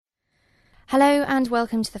Hello and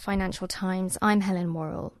welcome to the Financial Times. I'm Helen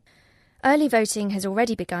Worrell. Early voting has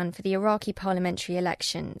already begun for the Iraqi parliamentary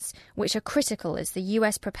elections, which are critical as the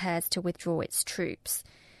US prepares to withdraw its troops.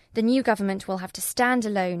 The new government will have to stand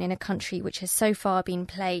alone in a country which has so far been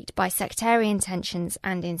plagued by sectarian tensions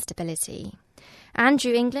and instability.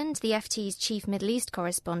 Andrew England, the FT's chief Middle East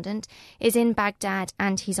correspondent, is in Baghdad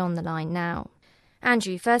and he's on the line now.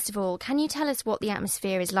 Andrew, first of all, can you tell us what the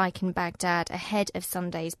atmosphere is like in Baghdad ahead of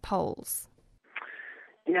Sunday's polls?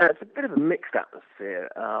 Yeah, it's a bit of a mixed atmosphere.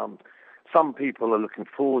 Some people are looking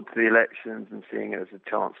forward to the elections and seeing it as a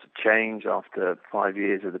chance to change after 5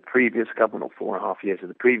 years of the previous government, or 4.5 years of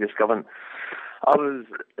the previous government. Others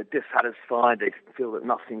are dissatisfied. They feel that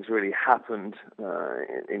nothing's really happened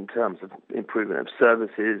in terms of improvement of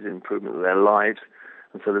services, improvement of their lives.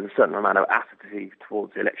 And so there's a certain amount of apathy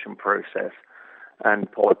towards the election process and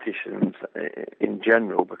politicians in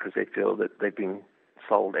general, because they feel that they've been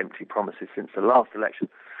sold empty promises since the last election.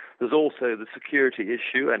 There's also the security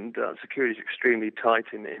issue, and security is extremely tight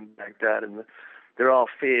in Baghdad, and there are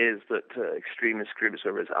fears that extremist groups,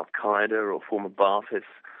 whether it's Al-Qaeda or former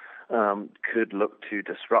Ba'athists, could look to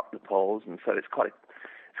disrupt the polls, and so it's quite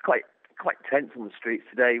tense on the streets.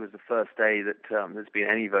 Today was the first day that there's been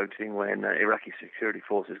any voting when Iraqi security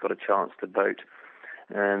forces got a chance to vote,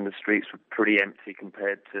 and the streets were pretty empty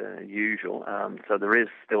compared to usual. So there is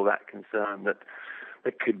still that concern that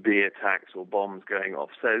there could be attacks or bombs going off.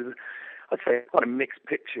 So I'd say quite a mixed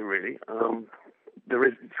picture, really. There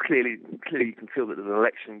is clearly you can feel that there's an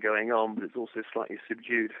election going on, but it's also slightly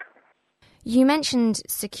subdued. You mentioned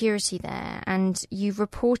security there, and you've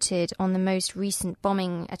reported on the most recent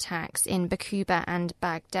bombing attacks in Baquba and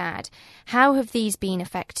Baghdad. How have these been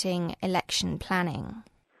affecting election planning?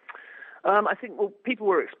 I think, people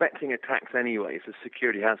were expecting attacks anyway, so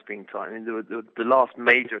security has been tight. I mean, the last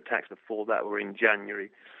major attacks before that were in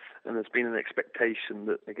January, and there's been an expectation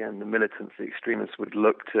that, again, the militants, the extremists, would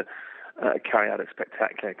look to carry out a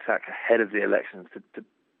spectacular attack ahead of the elections to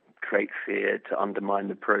create fear, to undermine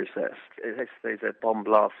the process. There's a bomb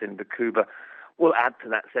blast in Baquba will add to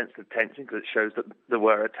that sense of tension, because it shows that there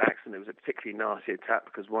were attacks, and it was a particularly nasty attack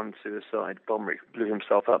because one suicide bomber blew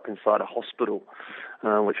himself up inside a hospital,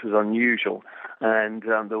 which was unusual. And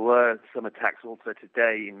there were some attacks also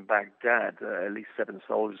today in Baghdad. At least 7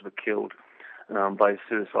 soldiers were killed by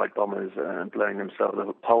suicide bombers blowing themselves up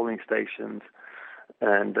at polling stations,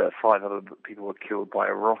 and 5 other people were killed by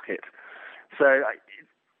a rocket. So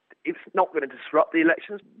it's not going to disrupt the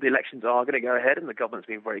elections. The elections are going to go ahead, and the government's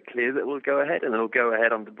been very clear that it will go ahead, and it will go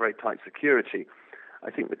ahead under very tight security.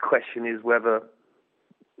 I think the question is whether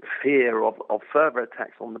fear of further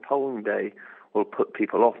attacks on the polling day will put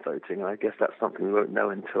people off voting. I guess that's something we won't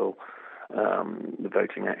know until the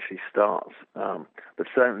voting actually starts. But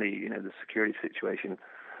certainly, the security situation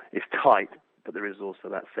is tight, but there is also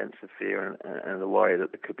that sense of fear and the worry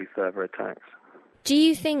that there could be further attacks. Do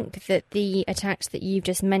you think that the attacks that you've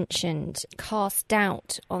just mentioned cast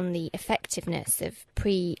doubt on the effectiveness of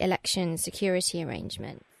pre-election security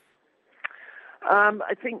arrangements?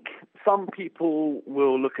 I think some people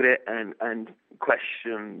will look at it and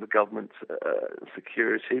question the government's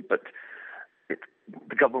security, but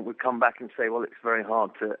the government would come back and say, well, it's very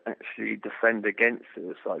hard to actually defend against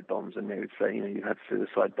suicide bombs, and they would say, you had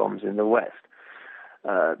suicide bombs in the West.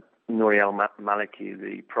 Nouri al-Maliki,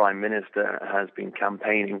 the Prime Minister, has been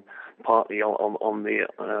campaigning partly on the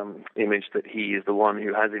image that he is the one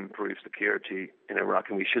who has improved security in Iraq,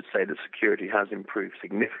 and we should say that security has improved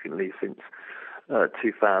significantly since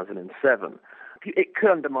 2007. It could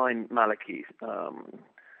undermine Maliki's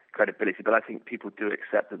credibility, but I think people do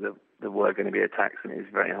accept that there were going to be attacks, and it is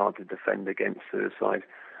very hard to defend against suicide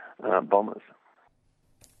bombers.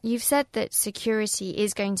 You've said that security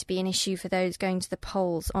is going to be an issue for those going to the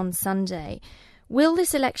polls on Sunday. Will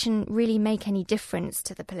this election really make any difference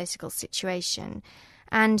to the political situation?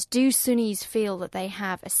 And do Sunnis feel that they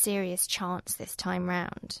have a serious chance this time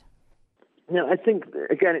round? I think,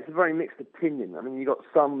 again, it's a very mixed opinion. I mean, you've got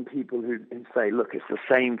some people who say, look, it's the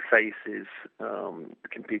same faces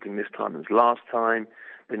competing this time as last time.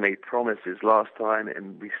 They made promises last time,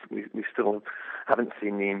 and we still haven't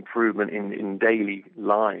seen the improvement in daily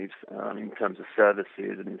lives in terms of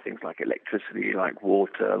services and in things like electricity, like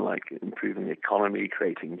water, like improving the economy,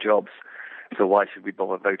 creating jobs. So why should we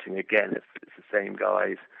bother voting again if it's the same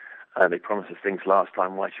guys? They promised us things last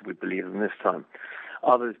time. Why should we believe them this time?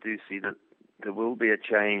 Others do see that there will be a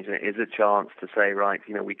change, and it is a chance to say, right,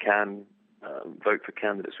 we can vote for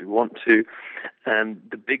candidates we want to. And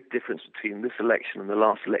the big difference between this election and the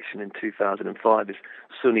last election in 2005 is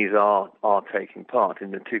Sunnis are taking part.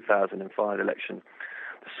 In the 2005 election,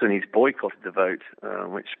 the Sunnis boycotted the vote,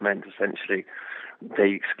 which meant essentially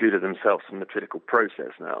they excluded themselves from the political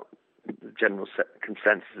process. Now, the general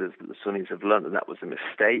consensus is that the Sunnis have learned that was a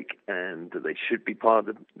mistake and that they should be part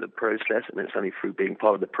of the process, and it's only through being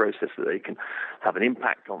part of the process that they can have an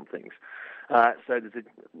impact on things. So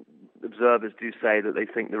observers do say that they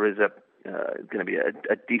think there is going to be a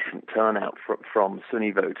decent turnout from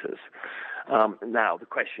Sunni voters. Now, the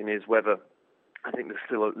question is whether, I think there's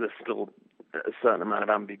still a certain amount of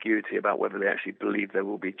ambiguity about whether they actually believe there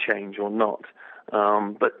will be change or not.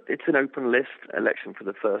 But it's an open list election for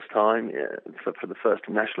the first time, for the first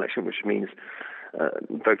national election, which means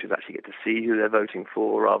voters actually get to see who they're voting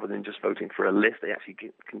for rather than just voting for a list. They actually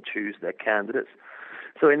can choose their candidates.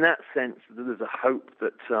 So in that sense, there's a hope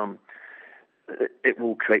that it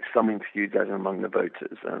will create some enthusiasm among the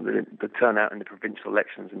voters. The turnout in the provincial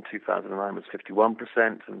elections in 2009 was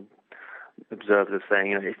 51%, and observers are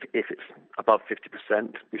saying, if it's above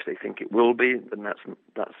 50%, which they think it will be, then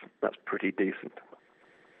that's pretty decent.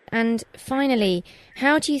 And finally,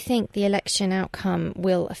 how do you think the election outcome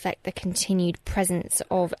will affect the continued presence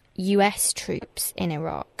of US troops in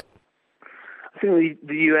Iraq? I think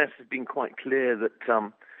the US has been quite clear that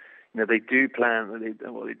they do plan.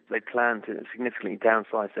 They plan to significantly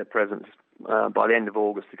downsize their presence by the end of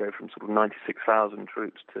August to go from sort of 96,000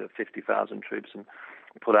 troops to 50,000 troops, and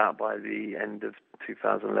put out by the end of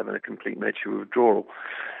 2011 a complete military withdrawal.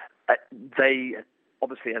 They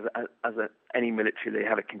obviously, as any military, they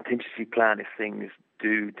have a contingency plan if things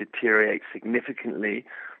do deteriorate significantly,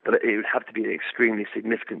 but it would have to be an extremely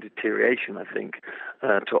significant deterioration, I think,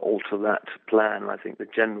 to alter that plan. And I think the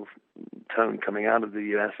general tone coming out of the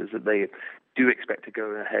US is that they do expect to go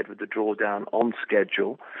ahead with the drawdown on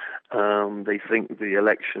schedule. They think the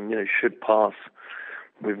election, should pass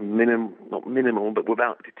with not minimal, but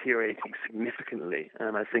without deteriorating significantly.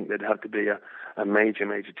 And I think there'd have to be a major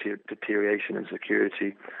deterioration in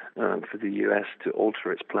security for the US to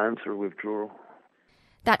alter its plans for a withdrawal.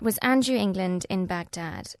 That was Andrew England in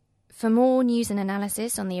Baghdad. For more news and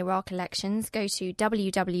analysis on the Iraq elections, go to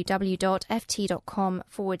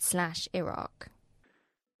www.ft.com/Iraq.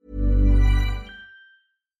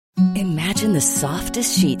 Imagine the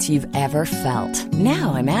softest sheets you've ever felt.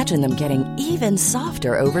 Now imagine them getting even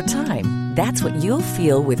softer over time. That's what you'll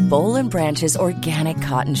feel with Boll & Branch's organic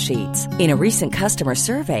cotton sheets. In a recent customer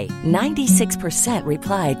survey, 96%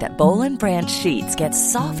 replied that Boll & Branch sheets get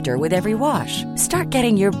softer with every wash. Start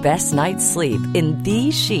getting your best night's sleep in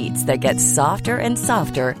these sheets that get softer and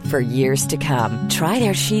softer for years to come. Try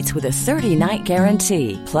their sheets with a 30-night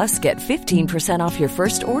guarantee. Plus, get 15% off your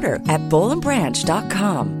first order at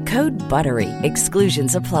bollandbranch.com. Code BUTTERY.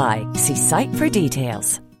 Exclusions apply. See site for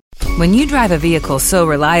details. When you drive a vehicle so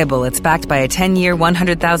reliable it's backed by a 10-year,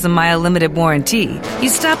 100,000-mile limited warranty, you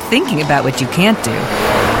stop thinking about what you can't do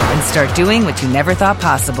and start doing what you never thought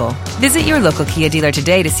possible. Visit your local Kia dealer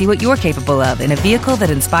today to see what you're capable of in a vehicle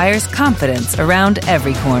that inspires confidence around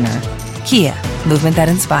every corner. Kia, movement that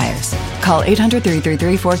inspires. Call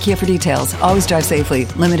 800-333-4KIA for details. Always drive safely.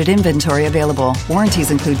 Limited inventory available.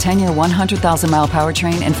 Warranties include 10-year 100,000-mile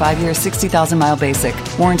powertrain and 5-year 60,000-mile basic.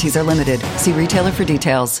 Warranties are limited. See retailer for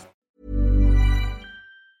details.